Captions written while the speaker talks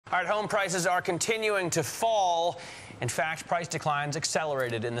All right, home prices are continuing to fall. In fact, price declines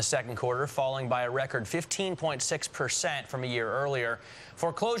accelerated in the second quarter, falling by a record 15.6% from a year earlier.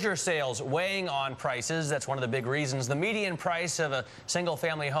 Foreclosure sales weighing on prices. That's one of the big reasons. The median price of a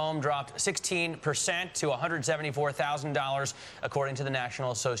single-family home dropped 16% to $174,000, according to the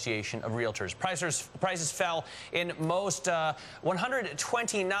National Association of Realtors. Prices fell in most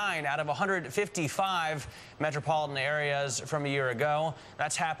 129 out of 155 metropolitan areas from a year ago.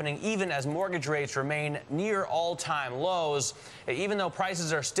 That's happening even as mortgage rates remain near all-time lows. Even though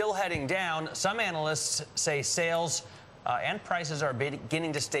prices are still heading down, some analysts say sales and prices are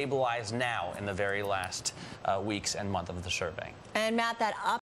beginning to stabilize now in the very last weeks and month of the survey. And Matt, that